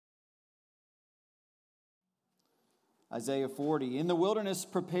Isaiah 40, in the wilderness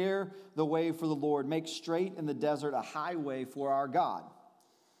prepare the way for the Lord. Make straight in the desert a highway for our God.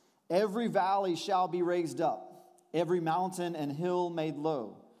 Every valley shall be raised up, every mountain and hill made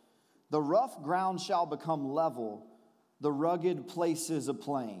low. The rough ground shall become level, the rugged places a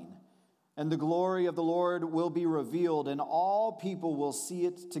plain. And the glory of the Lord will be revealed, and all people will see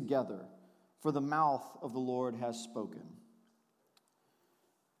it together, for the mouth of the Lord has spoken.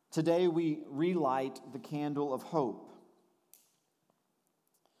 Today we relight the candle of hope,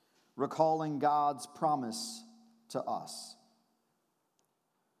 recalling God's promise to us.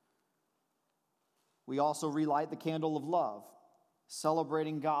 We also relight the candle of love,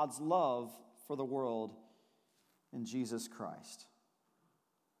 celebrating God's love for the world in Jesus Christ.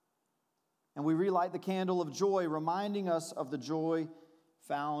 And we relight the candle of joy, reminding us of the joy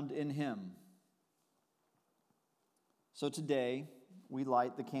found in Him. So today, we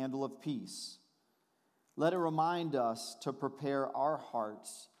light the candle of peace. Let it remind us to prepare our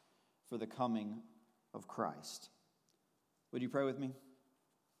hearts for the coming of Christ. Would you pray with me?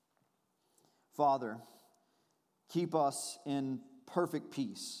 Father, keep us in perfect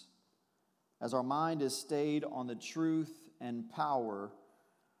peace as our mind is stayed on the truth and power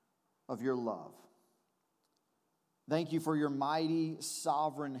of your love. Thank you for your mighty,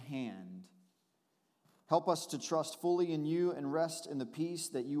 sovereign hand. Help us to trust fully in you and rest in the peace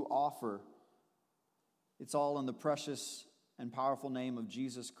that you offer. It's all in the precious and powerful name of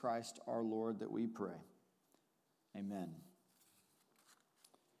Jesus Christ our Lord that we pray. Amen.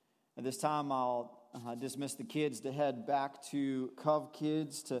 At this time, I'll dismiss the kids to head back to Cov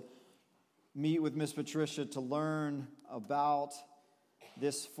Kids to meet with Miss Patricia to learn about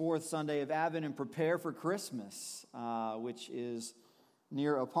this fourth Sunday of Advent and prepare for Christmas, which is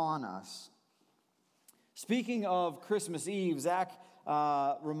near upon us. Speaking of Christmas Eve, Zach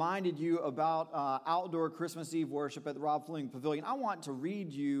reminded you about outdoor Christmas Eve worship at the Rob Fleming Pavilion. I want to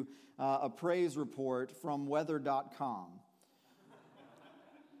read you a praise report from weather.com.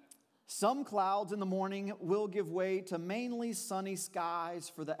 Some clouds in the morning will give way to mainly sunny skies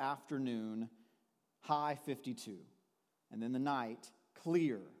for the afternoon, high 52. And then the night,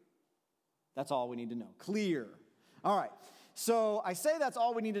 clear. That's all we need to know. Clear. All right. So I say that's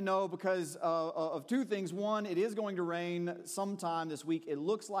all we need to know because of two things. One, it is going to rain sometime this week, it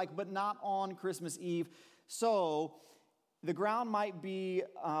looks like, but not on Christmas Eve. So the ground might be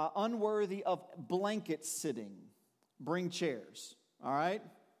unworthy of blanket sitting. Bring chairs. All right?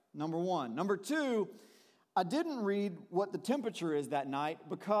 Number one. Number two, I didn't read what the temperature is that night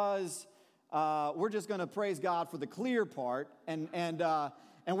because we're just going to praise God for the clear part, and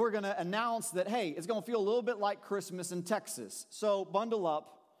we're going to announce that, hey, it's going to feel a little bit like Christmas in Texas. So bundle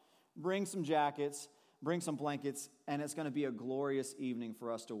up, bring some jackets, bring some blankets, and it's going to be a glorious evening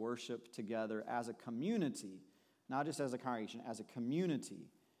for us to worship together as a community, not just as a congregation, as a community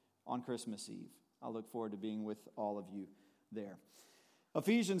on Christmas Eve. I look forward to being with all of you there.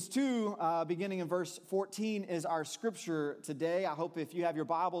 Ephesians 2, beginning in verse 14, is our scripture today. I hope if you have your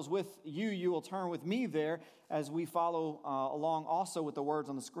Bibles with you, you will turn with me there as we follow along also with the words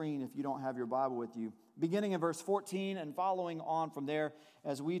on the screen if you don't have your Bible with you. Beginning in verse 14 and following on from there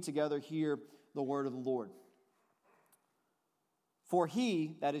as we together hear the word of the Lord. For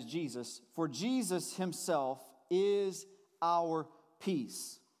he, that is Jesus, for Jesus himself is our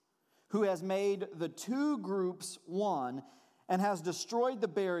peace, who has made the two groups one and has destroyed the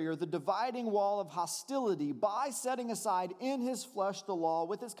barrier, the dividing wall of hostility, by setting aside in his flesh the law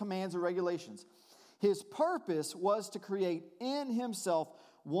with its commands and regulations. His purpose was to create in himself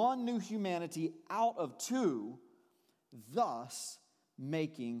one new humanity out of two, thus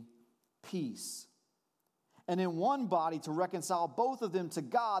making peace. And in one body to reconcile both of them to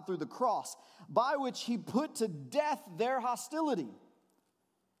God through the cross, by which he put to death their hostility.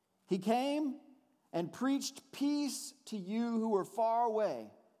 He came and preached peace to you who were far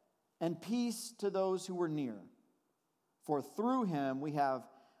away, and peace to those who were near. For through him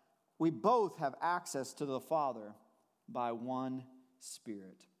we both have access to the Father by one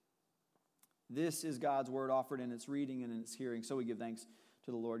Spirit. This is God's word offered in its reading and in its hearing, so we give thanks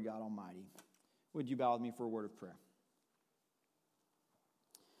to the Lord God Almighty. Would you bow with me for a word of prayer?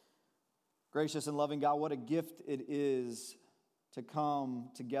 Gracious and loving God, what a gift it is to come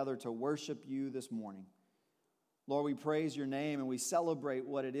together to worship you this morning. Lord, we praise your name and we celebrate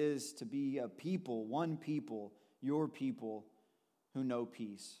what it is to be a people, one people, your people who know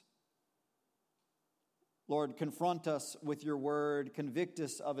peace. Lord, confront us with your word, convict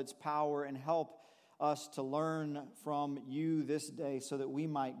us of its power, and help us to learn from you this day so that we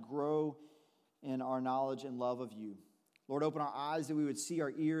might grow in our knowledge and love of you. Lord, open our eyes that we would see,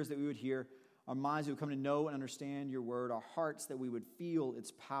 our ears that we would hear, our minds that would come to know and understand your word, our hearts that we would feel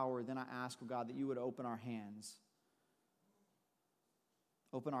its power. Then I ask, oh God, that you would open our hands.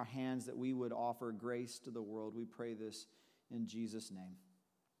 Open our hands that we would offer grace to the world. We pray this in Jesus' name.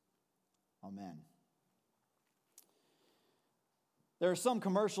 Amen. There are some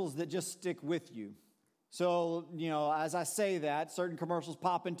commercials that just stick with you. So, as I say that, certain commercials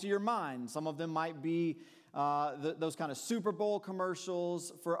pop into your mind. Some of them might be those kind of Super Bowl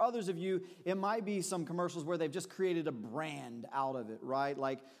commercials. For others of you, it might be some commercials where they've just created a brand out of it, right?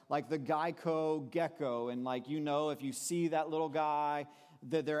 Like the Geico Gecko. And if you see that little guy,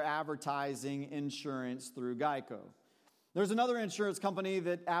 that they're advertising insurance through Geico. There's another insurance company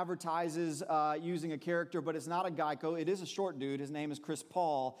that advertises using a character, but it's not a Geico. It is a short dude. His name is Chris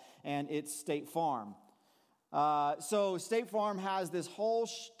Paul, and it's State Farm. So State Farm has this whole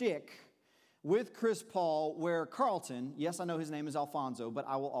shtick with Chris Paul where Carlton, yes, I know his name is Alfonso, but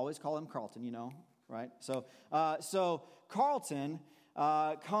I will always call him Carlton, right? So Carlton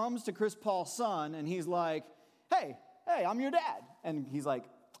comes to Chris Paul's son, and he's like, hey, I'm your dad. And he's like,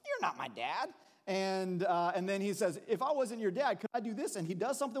 you're not my dad. And then he says, if I wasn't your dad, could I do this? And he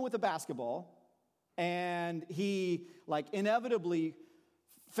does something with the basketball, and he inevitably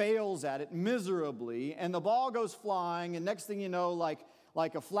fails at it miserably, and the ball goes flying, and next thing you know,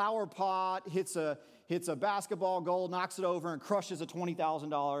 like a flower pot hits a basketball goal, knocks it over, and crushes a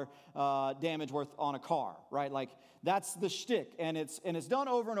 $20,000 damage worth on a car, right? That's the shtick, and it's done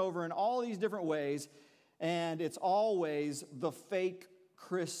over and over in all these different ways, and it's always the fake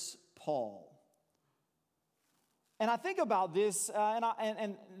Chris Paul. And I think about this,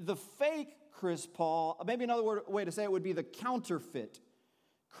 and the fake Chris Paul, maybe another way to say it would be the counterfeit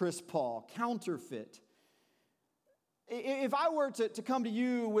Chris Paul, counterfeit. If I were to come to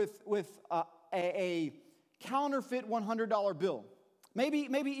you with a counterfeit $100 bill,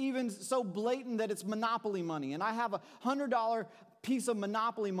 maybe even so blatant that it's Monopoly money, and I have a $100 piece of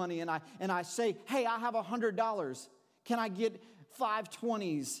Monopoly money, and I say, hey, I have $100. Can I get 5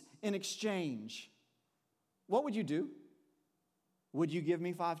 20s in exchange? What would you do? Would you give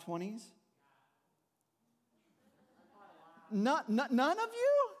me 5 20s? None of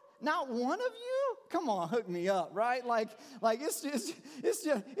you? Not one of you? Come on, hook me up, right?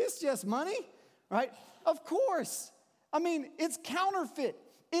 It's just money, right? Of course. I mean, it's counterfeit.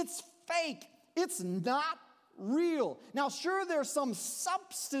 It's fake. It's not real. Now, sure, there's some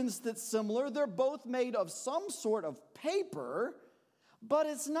substance that's similar. They're both made of some sort of paper, but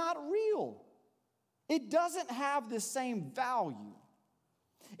it's not real. It doesn't have the same value.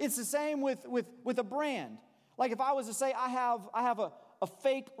 It's the same with a brand. Like if I was to say I have a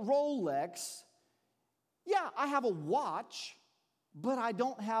fake Rolex, yeah, I have a watch, but I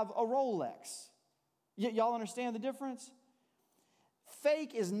don't have a Rolex. Y'all understand the difference?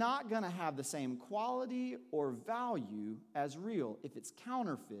 Fake is not going to have the same quality or value as real. If it's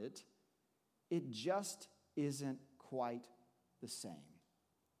counterfeit, it just isn't quite the same.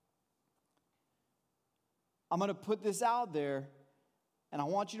 I'm going to put this out there, and I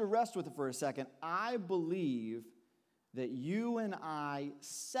want you to rest with it for a second. I believe that you and I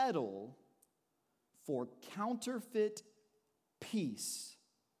settle for counterfeit peace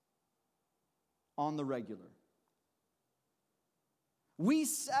on the regular. We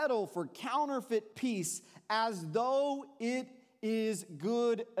settle for counterfeit peace as though it is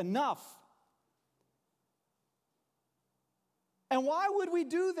good enough. And why would we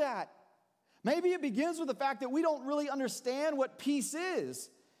do that? Maybe it begins with the fact that we don't really understand what peace is.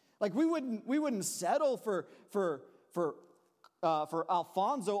 Like we wouldn't settle for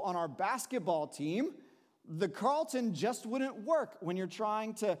Alfonso on our basketball team. The Carlton just wouldn't work when you're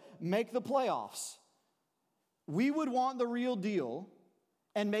trying to make the playoffs. We would want the real deal,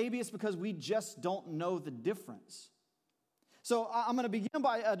 and maybe it's because we just don't know the difference. So I'm going to begin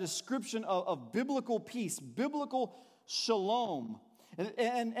by a description of biblical peace, biblical shalom.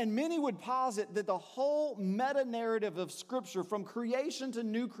 And many would posit that the whole meta-narrative of Scripture, from creation to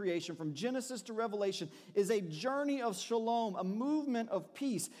new creation, from Genesis to Revelation, is a journey of shalom, a movement of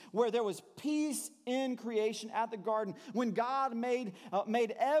peace, where there was peace in creation at the garden. When God made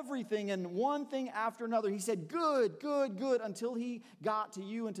everything and one thing after another, He said, good, good, good, until He got to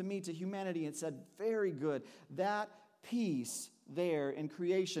you and to me, to humanity, and said, very good. That peace there in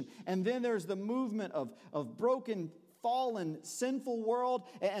creation. And then there's the movement of broken, fallen, sinful world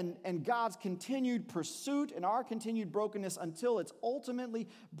and God's continued pursuit and our continued brokenness until it's ultimately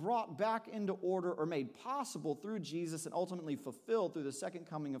brought back into order or made possible through Jesus and ultimately fulfilled through the second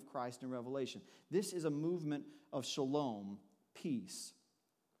coming of Christ in Revelation. This is a movement of shalom, peace.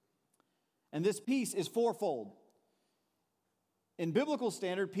 And this peace is fourfold. In biblical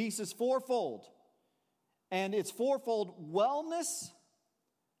standard, peace is fourfold. And it's fourfold: wellness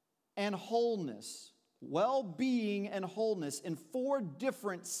and wholeness. Well-being and wholeness in 4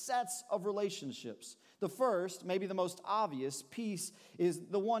 different sets of relationships. The first, maybe the most obvious, peace is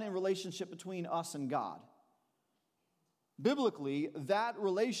the one in relationship between us and God. Biblically, that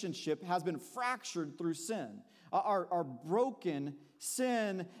relationship has been fractured through sin. Our broken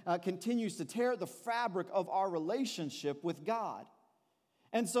sin continues to tear at the fabric of our relationship with God.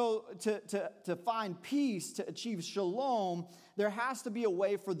 And so to find peace, to achieve shalom, there has to be a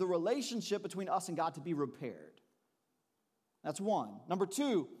way for the relationship between us and God to be repaired. That's one. Number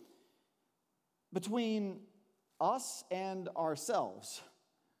 2, between us and ourselves.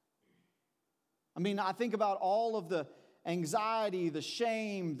 I mean, I think about all of the anxiety, the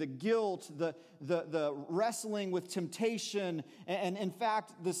shame, the guilt, the wrestling with temptation, and in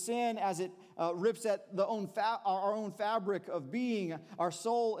fact, the sin as it rips at our own fabric of being, our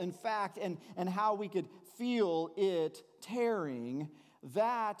soul, in fact, and how we could feel it tearing,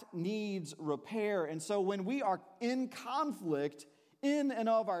 that needs repair. And so when we are in conflict in and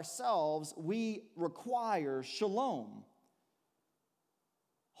of ourselves, we require shalom.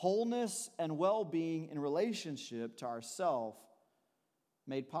 Wholeness and well-being in relationship to ourself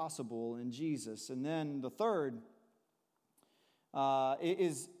made possible in Jesus. And then the third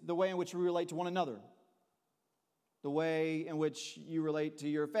is the way in which we relate to one another. The way in which you relate to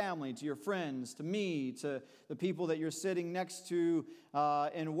your family, to your friends, to me, to the people that you're sitting next to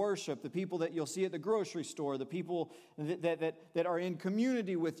in worship, the people that you'll see at the grocery store, the people that are in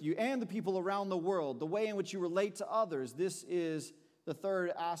community with you, and the people around the world. The way in which you relate to others. This is the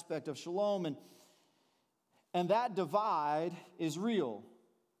third aspect of shalom, and that divide is real.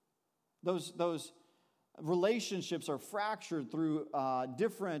 Those relationships are fractured through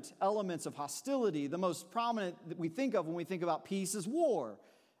different elements of hostility. The most prominent that we think of when we think about peace is war.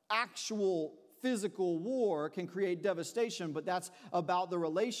 Actual physical war can create devastation, but that's about the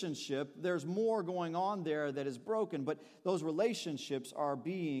relationship. There's more going on there that is broken, but those relationships are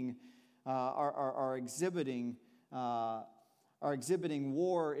exhibiting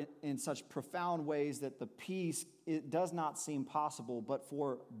war in such profound ways that the peace, it does not seem possible. But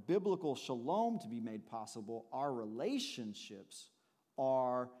for biblical shalom to be made possible, our relationships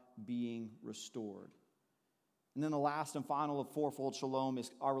are being restored. And then the last and final of fourfold shalom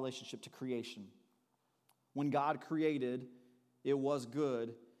is our relationship to creation. When God created, it was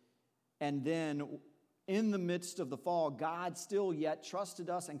good. And then in the midst of the fall, God still yet trusted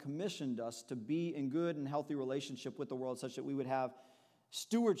us and commissioned us to be in good and healthy relationship with the world, such that we would have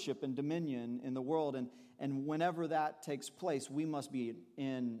stewardship and dominion in the world. And whenever that takes place, we must be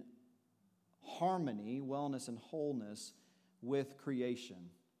in harmony, wellness, and wholeness with creation.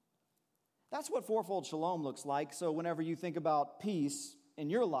 That's what fourfold shalom looks like. So whenever you think about peace in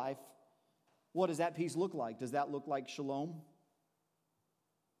your life, what does that peace look like? Does that look like shalom?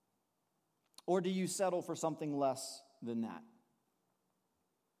 Or do you settle for something less than that?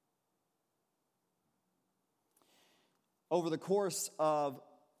 Over the course of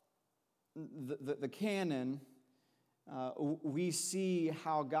the canon, we see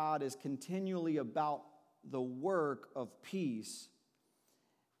how God is continually about the work of peace.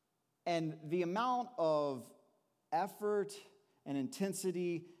 And the amount of effort and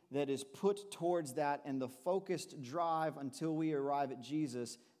intensity that is put towards that and the focused drive until we arrive at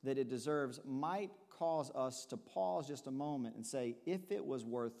Jesus that it deserves might cause us to pause just a moment and say, if it was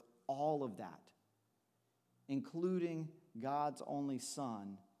worth all of that, including God's only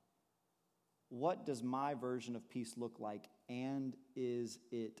Son, what does my version of peace look like, and is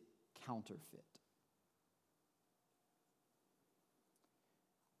it counterfeit?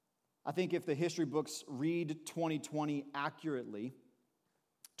 I think if the history books read 2020 accurately,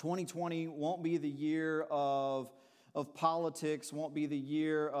 2020 won't be the year of politics, won't be the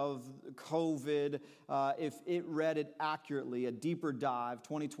year of COVID. If it read it accurately, a deeper dive,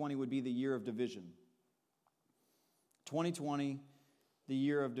 2020 would be the year of division. 2020, the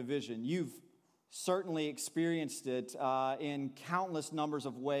year of division. You've certainly experienced it in countless numbers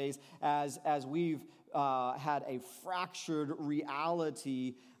of ways as we've had a fractured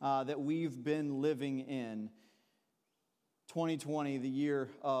reality that we've been living in. 2020, the year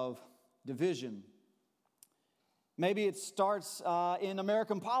of division. Maybe it starts in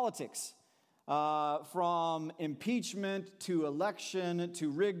American politics, from impeachment to election to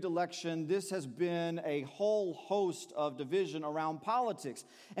rigged election. This has been a whole host of division around politics.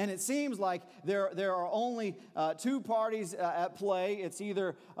 And it seems like there are only two parties at play. It's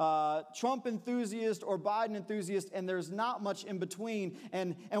either Trump enthusiast or Biden enthusiast, and there's not much in between.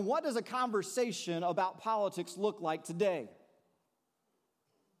 And what does a conversation about politics look like today?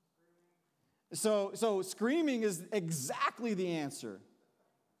 So screaming is exactly the answer.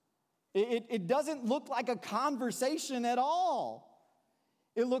 It doesn't look like a conversation at all.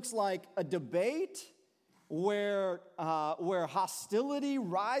 It looks like a debate where hostility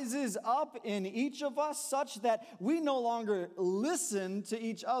rises up in each of us such that we no longer listen to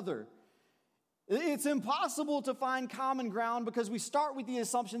each other. It's impossible to find common ground because we start with the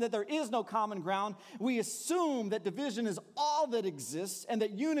assumption that there is no common ground. We assume that division is all that exists and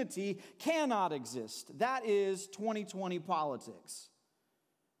that unity cannot exist. That is 2020 politics.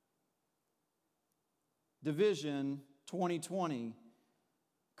 Division 2020,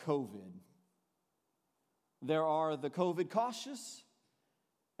 COVID. There are the COVID cautious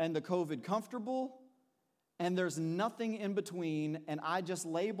and the COVID comfortable, and there's nothing in between, and I just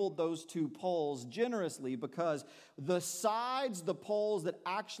labeled those two poles generously because the poles that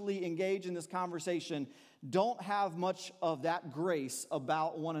actually engage in this conversation don't have much of that grace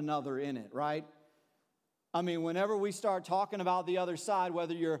about one another in it, right? I mean, whenever we start talking about the other side,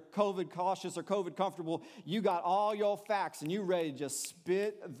 whether you're COVID cautious or COVID comfortable, you got all your facts and you ready to just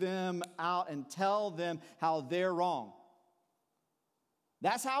spit them out and tell them how they're wrong.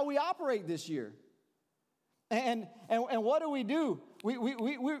 That's how we operate this year. And what do?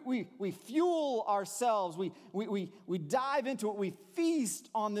 We fuel ourselves. We dive into it. We feast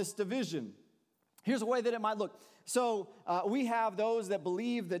on this division. Here's a way that it might look. So we have those that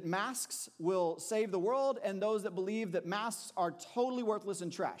believe that masks will save the world and those that believe that masks are totally worthless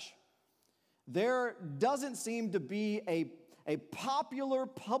and trash. There doesn't seem to be a popular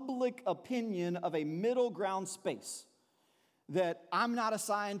public opinion of a middle ground space. That I'm not a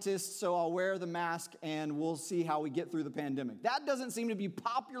scientist, so I'll wear the mask and we'll see how we get through the pandemic. That doesn't seem to be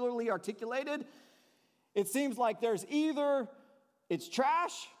popularly articulated. It seems like there's either it's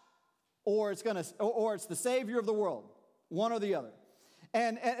trash or it's the savior of the world, one or the other.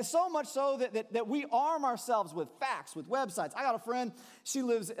 And so much so that we arm ourselves with facts, with websites. I got a friend, she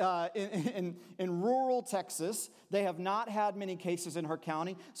lives in rural Texas. They have not had many cases in her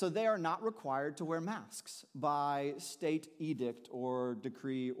county, so they are not required to wear masks by state edict or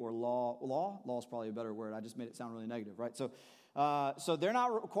decree or law. Law is probably a better word. I just made it sound really negative, right? So they're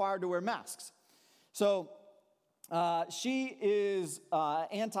not required to wear masks. So she is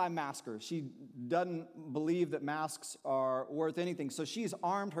anti-masker. She doesn't believe that masks are worth anything. So she's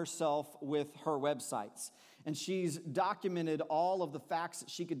armed herself with her websites. And she's documented all of the facts that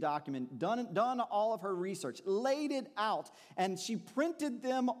she could document, done all of her research, laid it out, and she printed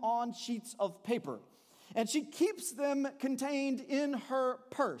them on sheets of paper. And she keeps them contained in her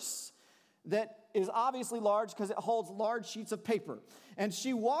purse that is obviously large because it holds large sheets of paper. And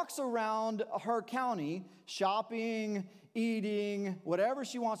she walks around her county shopping, eating, whatever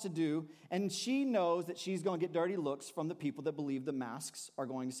she wants to do, and she knows that she's going to get dirty looks from the people that believe the masks are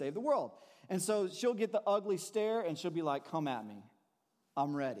going to save the world. And so she'll get the ugly stare and she'll be like, come at me.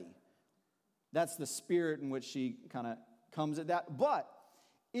 I'm ready. That's the spirit in which she kind of comes at that. But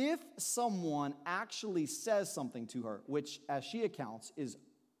if someone actually says something to her, which as she accounts is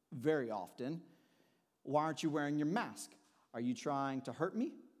very often, why aren't you wearing your mask? Are you trying to hurt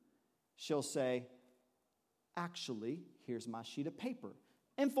me? She'll say, actually, here's my sheet of paper.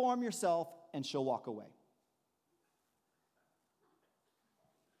 Inform yourself, and she'll walk away.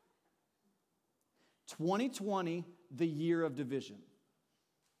 2020, the year of division.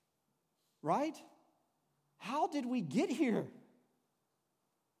 Right? How did we get here?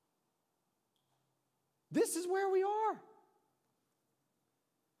 This is where we are.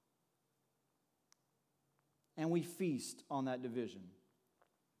 And we feast on that division.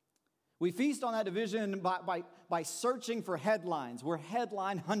 We feast on that division by searching for headlines. We're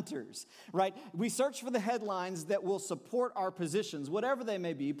headline hunters, right? We search for the headlines that will support our positions, whatever they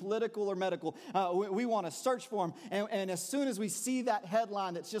may be, political or medical. We want to search for them. And as soon as we see that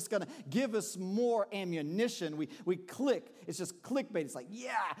headline that's just going to give us more ammunition, we click. It's just clickbait. It's like,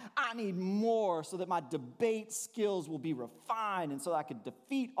 yeah, I need more so that my debate skills will be refined and so I could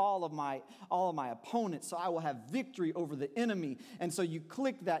defeat all of my opponents, so I will have victory over the enemy. And so you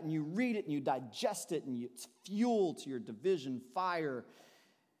click that and you read it and you digest it and it's fuel to your division fire.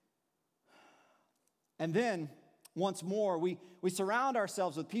 And then, once more, we surround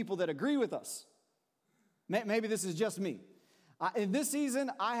ourselves with people that agree with us. Maybe this is just me. In this season,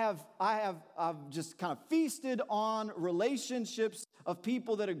 I've just kind of feasted on relationships of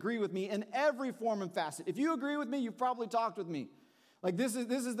people that agree with me in every form and facet. If you agree with me, you've probably talked with me. Like, this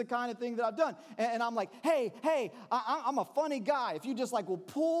is the kind of thing that I've done. And I'm like, hey, I'm a funny guy. If you just, like, will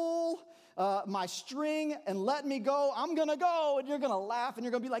pull my string and let me go. I'm going to go. And you're going to laugh and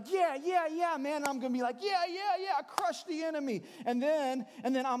you're going to be like, yeah, man. And I'm going to be like, yeah, crush the enemy. And then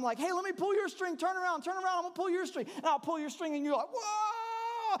I'm like, hey, let me pull your string. Turn around. I'm going to pull your string. And I'll pull your string and you're like,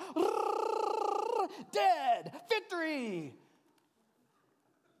 whoa, dead, victory.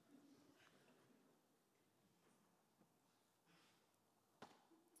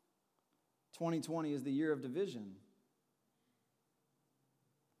 "2020 is the year of division.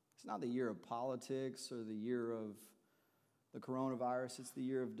 It's not the year of politics or the year of the coronavirus. It's the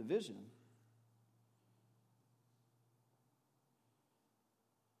year of division.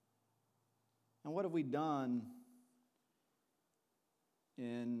 And what have we done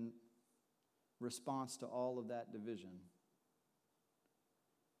in response to all of that division?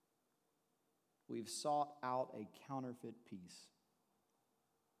 We've sought out a counterfeit peace.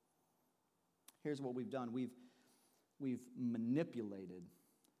 Here's what we've done. We've manipulated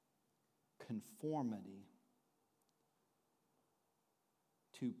conformity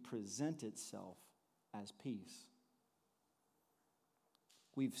to present itself as peace.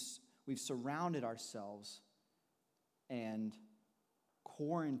 We've surrounded ourselves and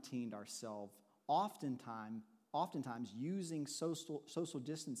quarantined ourselves, oftentimes using social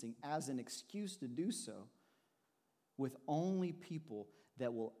distancing as an excuse to do so, with only people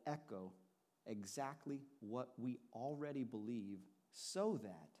that will echo exactly what we already believe, so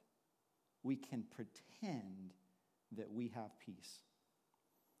that we can pretend that we have peace.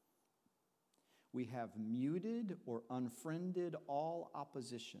 We have muted or unfriended all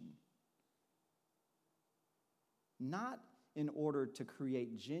opposition, not in order to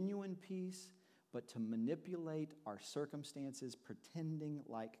create genuine peace, but to manipulate our circumstances, pretending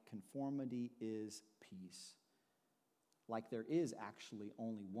like conformity is peace. Like there is actually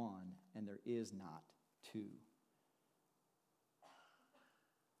only one, and there is not two.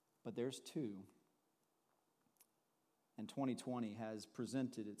 But there's two. And 2020 has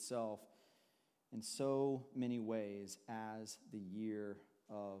presented itself in so many ways as the year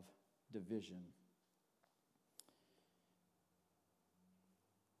of division.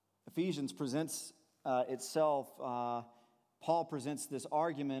 Ephesians presents itself, Paul presents this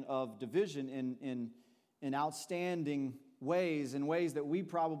argument of division in outstanding ways, in ways that we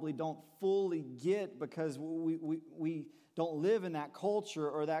probably don't fully get because we don't live in that culture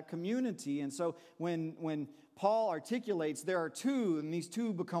or that community. And so when Paul articulates there are two and these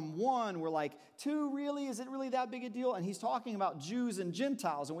two become one, we're like, two really? Is it really that big a deal? And he's talking about Jews and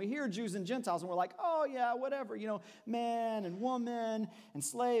Gentiles. And we hear Jews and Gentiles and we're like, oh yeah, whatever, man and woman and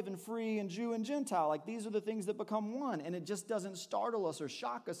slave and free and Jew and Gentile. Like these are the things that become one. And it just doesn't startle us or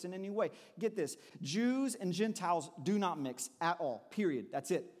shock us in any way. Get this, Jews and Gentiles do not mix at all, period.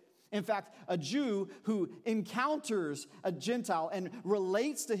 That's it. In fact, a Jew who encounters a Gentile and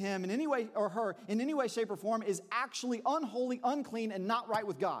relates to him in any way or her in any way, shape, or form is actually unholy, unclean, and not right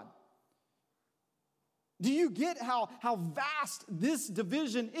with God. Do you get how vast this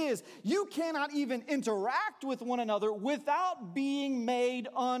division is? You cannot even interact with one another without being made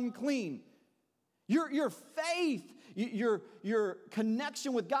unclean. Your faith, your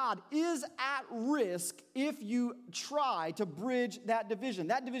connection with God is at risk if you try to bridge that division.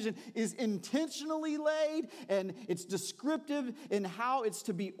 That division is intentionally laid, and it's descriptive in how it's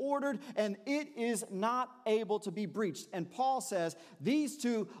to be ordered, and it is not able to be breached. And Paul says these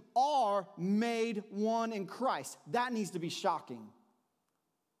two are made one in Christ. That needs to be shocking.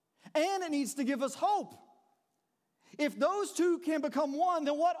 And it needs to give us hope. If those two can become one,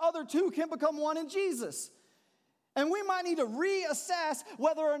 then what other two can become one in Jesus? And we might need to reassess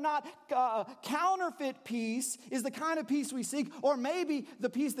whether or not counterfeit peace is the kind of peace we seek, or maybe the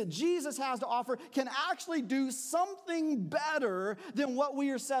peace that Jesus has to offer can actually do something better than what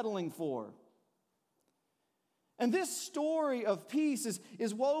we are settling for. And this story of peace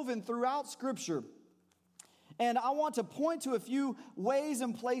is woven throughout Scripture. And I want to point to a few ways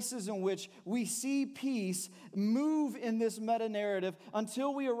and places in which we see peace move in this meta-narrative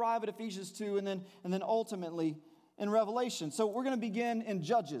until we arrive at Ephesians 2 and then ultimately in Revelation. So we're going to begin in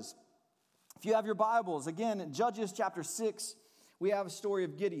Judges. If you have your Bibles, again, in Judges chapter 6, we have a story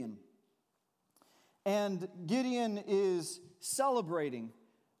of Gideon. And Gideon is celebrating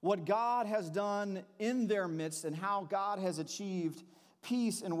what God has done in their midst and how God has achieved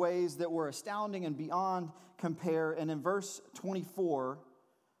peace in ways that were astounding and beyond compare. And in verse 24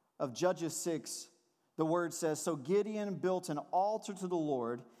 of Judges 6, the word says, "So Gideon built an altar to the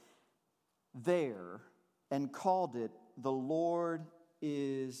Lord there and called it, 'The Lord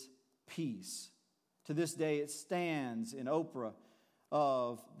is Peace.' To this day it stands in Ophrah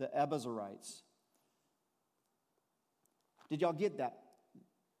of the Abiezrites." Did y'all get that?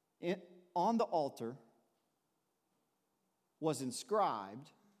 on the altar was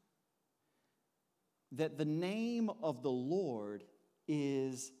inscribed that the name of the Lord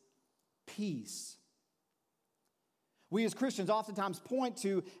is peace. We as Christians oftentimes point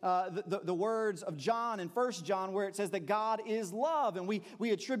to the words of John in 1 John where it says that God is love, and we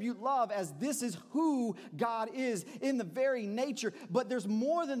attribute love as this is who God is in the very nature. But there's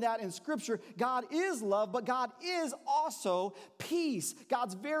more than that in Scripture. God is love, but God is also peace.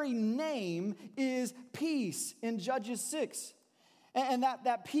 God's very name is peace in Judges 6. And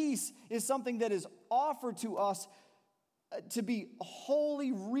that peace is something that is offered to us to be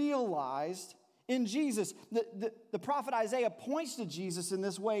wholly realized in Jesus. The prophet Isaiah points to Jesus in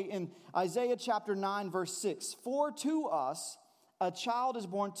this way in Isaiah chapter 9, verse 6. For to us a child is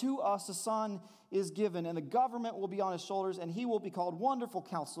born, to us a son is given, and the government will be on his shoulders, and he will be called Wonderful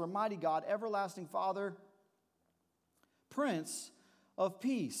Counselor, Mighty God, Everlasting Father, Prince of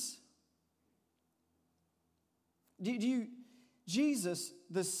Peace. Jesus,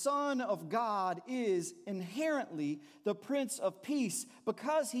 the Son of God, is inherently the Prince of Peace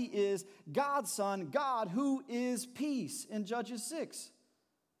because he is God's Son, God who is peace in Judges 6.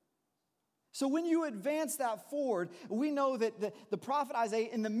 So when you advance that forward, we know that the prophet Isaiah,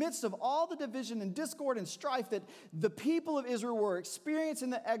 in the midst of all the division and discord and strife that the people of Israel were experiencing in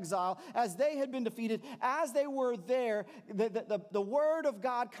the exile, as they had been defeated, as they were there, the word of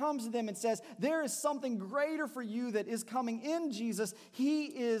God comes to them and says, there is something greater for you that is coming in Jesus. He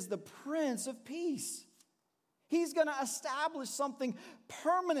is the Prince of Peace. He's going to establish something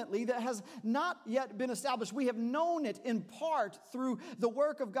permanently that has not yet been established. We have known it in part through the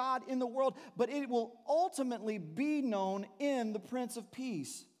work of God in the world, but it will ultimately be known in the Prince of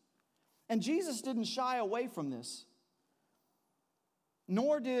Peace. And Jesus didn't shy away from this,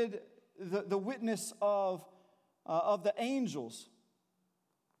 nor did the witness of the angels.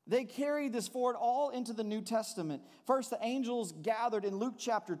 They carried this forward all into the New Testament. First, the angels gathered in Luke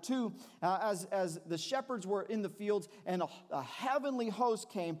chapter 2 as the shepherds were in the fields, and a heavenly host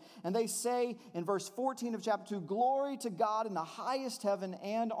came. And they say in verse 14 of chapter 2, glory to God in the highest heaven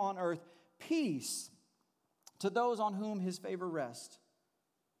and on earth, peace to those on whom his favor rests.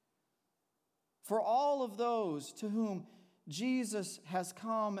 For all of those to whom Jesus has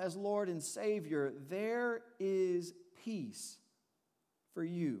come as Lord and Savior, there is peace for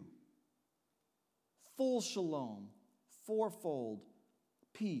you. Full shalom, fourfold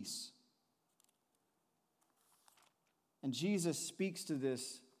peace. And Jesus speaks to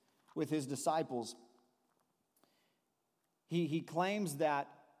this with his disciples. He claims that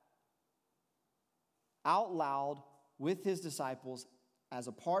out loud with his disciples as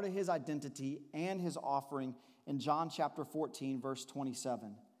a part of his identity and his offering in John chapter 14, verse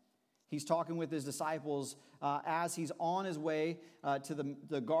 27. He's talking with his disciples as he's on his way to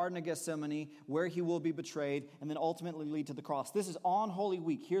the Garden of Gethsemane, where he will be betrayed and then ultimately lead to the cross. This is on Holy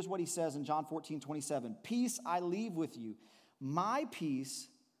Week. Here's what he says in John 14:27. Peace I leave with you. My peace,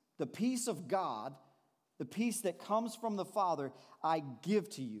 the peace of God, the peace that comes from the Father, I give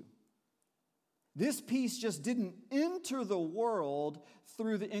to you. This peace just didn't enter the world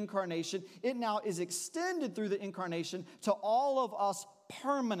through the incarnation. It now is extended through the incarnation to all of us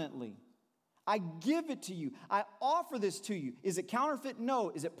permanently. I give it to you. I offer this to you. Is it counterfeit?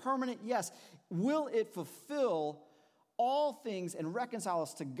 No. Is it permanent? Yes. Will it fulfill all things and reconcile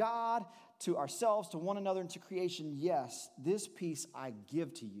us to God, to ourselves, to one another, and to creation? Yes. This peace I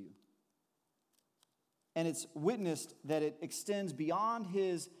give to you. And it's witnessed that it extends beyond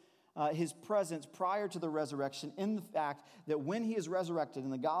his presence prior to the resurrection in the fact that when he is resurrected in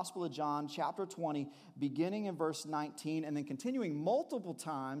the Gospel of John, chapter 20, beginning in verse 19, and then continuing multiple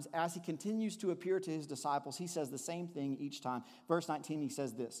times as he continues to appear to his disciples, he says the same thing each time. Verse 19, he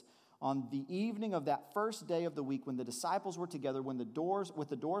says this, on the evening of that first day of the week when the disciples were together, with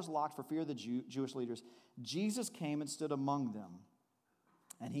the doors locked for fear of the Jewish leaders, Jesus came and stood among them,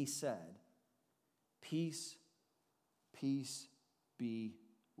 and he said, peace, peace be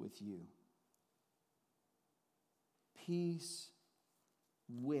with you. Peace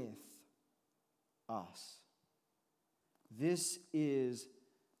with us. This is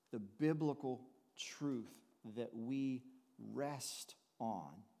the biblical truth that we rest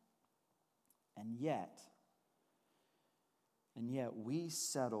on. And yet we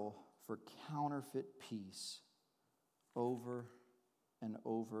settle for counterfeit peace over and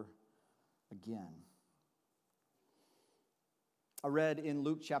over again. I read in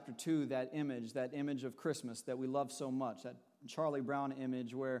Luke chapter 2 that image of Christmas that we love so much, that Charlie Brown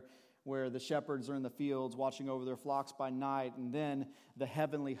image where the shepherds are in the fields watching over their flocks by night, and then the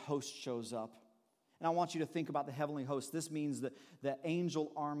heavenly host shows up. And I want you to think about the heavenly host. This means the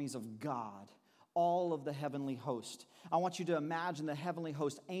angel armies of God, all of the heavenly host. I want you to imagine the heavenly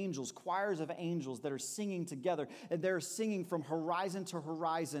host, angels, choirs of angels that are singing together. And they're singing from horizon to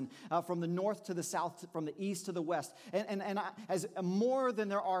horizon, from the north to the south, from the east to the west. As more than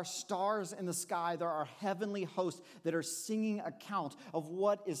there are stars in the sky, there are heavenly hosts that are singing account of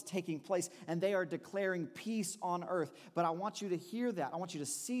what is taking place. And they are declaring peace on earth. But I want you to hear that. I want you to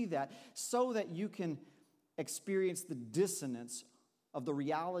see that so that you can experience the dissonance of the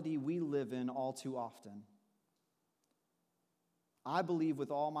reality we live in all too often. I believe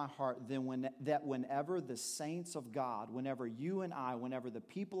with all my heart that whenever the saints of God, whenever you and I, whenever the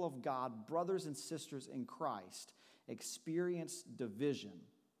people of God, brothers and sisters in Christ, experience division,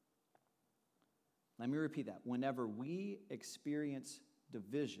 let me repeat that. Whenever we experience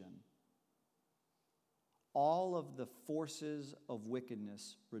division, all of the forces of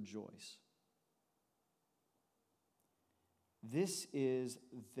wickedness rejoice. This is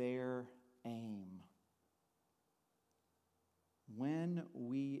their aim. When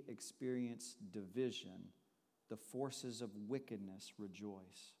we experience division, the forces of wickedness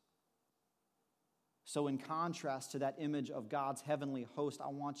rejoice. So in contrast to that image of God's heavenly host, I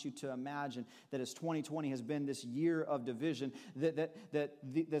want you to imagine that as 2020 has been this year of division,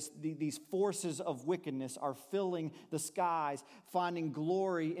 these forces of wickedness are filling the skies, finding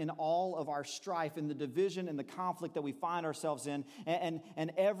glory in all of our strife, in the division and the conflict that we find ourselves in.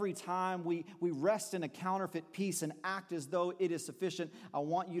 And every time we rest in a counterfeit peace and act as though it is sufficient, I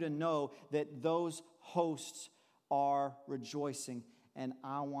want you to know that those hosts are rejoicing. And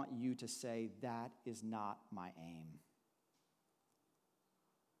I want you to say, that is not my aim.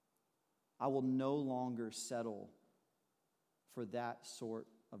 I will no longer settle for that sort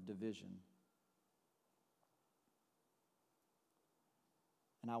of division.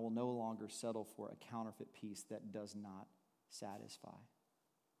 And I will no longer settle for a counterfeit peace that does not satisfy.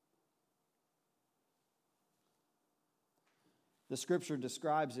 The scripture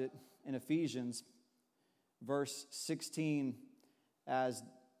describes it in Ephesians, verse 16, as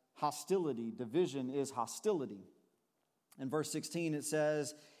hostility. Division is hostility. In verse 16 it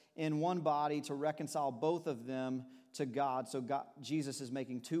says, in one body to reconcile both of them to God. So Jesus is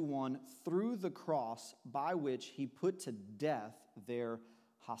making two one through the cross by which he put to death their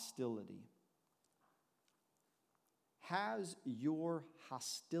hostility. Has your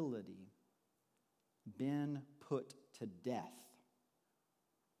hostility been put to death?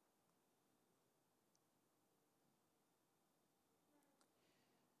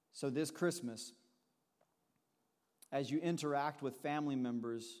 So this Christmas, as you interact with family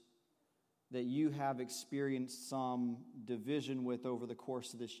members that you have experienced some division with over the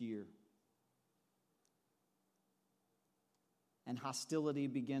course of this year, and hostility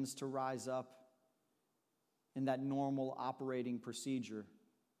begins to rise up in that normal operating procedure,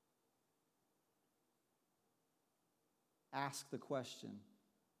 ask the question,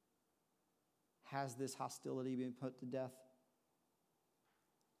 has this hostility been put to death?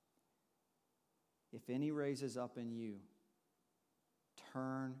 If any raises up in you,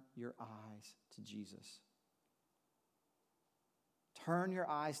 turn your eyes to Jesus. Turn your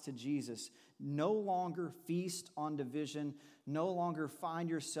eyes to Jesus. No longer feast on division. No longer find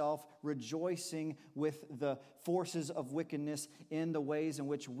yourself rejoicing with the forces of wickedness in the ways in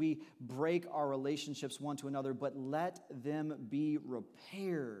which we break our relationships one to another, but let them be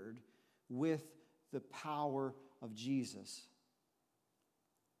repaired with the power of Jesus.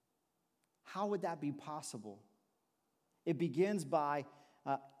 How would that be possible? It begins by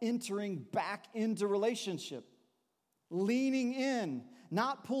entering back into relationship, leaning in,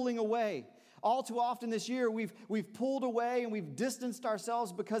 not pulling away. All too often this year, we've pulled away and we've distanced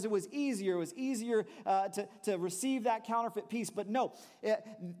ourselves because it was easier. It was easier to receive that counterfeit peace. But no,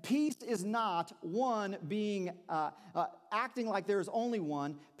 peace is not one being acting like there is only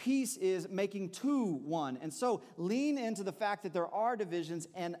one. Peace is making two one. And so lean into the fact that there are divisions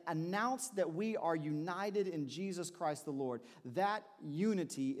and announce that we are united in Jesus Christ the Lord. That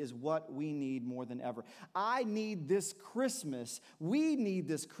unity is what we need more than ever. I need this Christmas. We need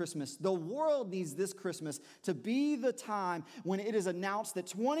this Christmas. The world needs this Christmas to be the time when it is announced that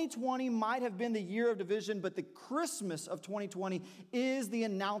 2020 might have been the year of division, but the Christmas of 2020 is the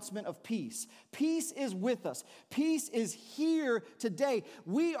announcement of peace. Peace is with us. Peace is here today.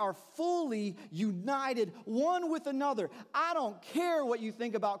 We are fully united one with another. I don't care what you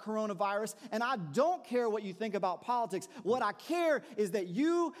think about coronavirus, and I don't care what you think about politics. What I care is that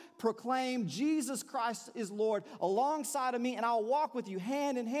you proclaim Jesus Christ is Lord alongside of me, and I'll walk with you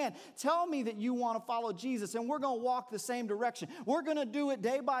hand in hand. Tell me me that you want to follow Jesus, and we're going to walk the same direction. We're going to do it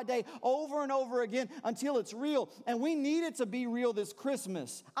day by day, over and over again, until it's real. And we need it to be real this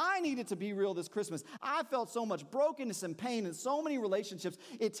Christmas. I need it to be real this Christmas. I felt so much brokenness and pain in so many relationships.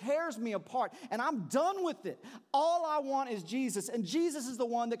 It tears me apart, and I'm done with it. All I want is Jesus, and Jesus is the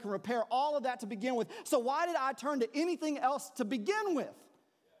one that can repair all of that to begin with. So why did I turn to anything else to begin with?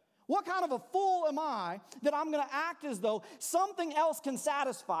 What kind of a fool am I that I'm going to act as though something else can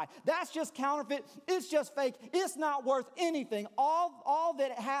satisfy? That's just counterfeit. It's just fake. It's not worth anything. All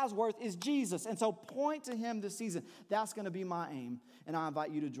that it has worth is Jesus. And so point to him this season. That's going to be my aim. And I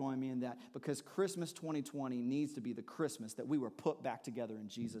invite you to join me in that, because Christmas 2020 needs to be the Christmas that we were put back together in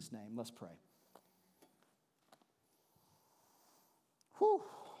Jesus' name. Let's pray. Whew.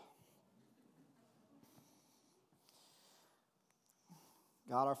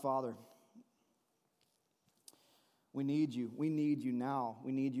 God our Father, we need you. We need you now.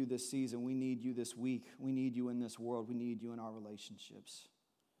 We need you this season. We need you this week. We need you in this world. We need you in our relationships.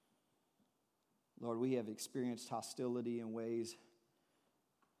 Lord, we have experienced hostility in ways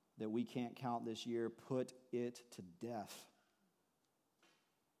that we can't count this year. Put it to death.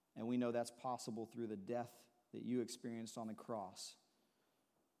 And we know that's possible through the death that you experienced on the cross.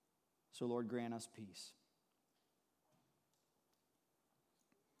 So, Lord, grant us peace.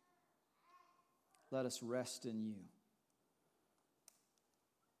 Let us rest in you.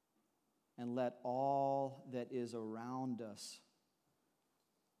 And let all that is around us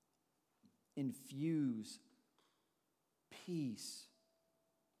infuse peace.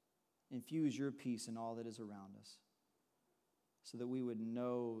 Infuse your peace in all that is around us, so that we would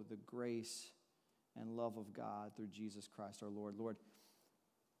know the grace and love of God through Jesus Christ our Lord. Lord,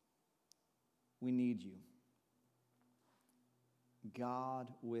 we need you. God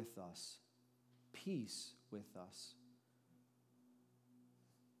with us. Peace with us.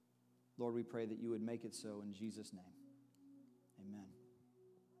 Lord, we pray that you would make it so in Jesus' name. Amen.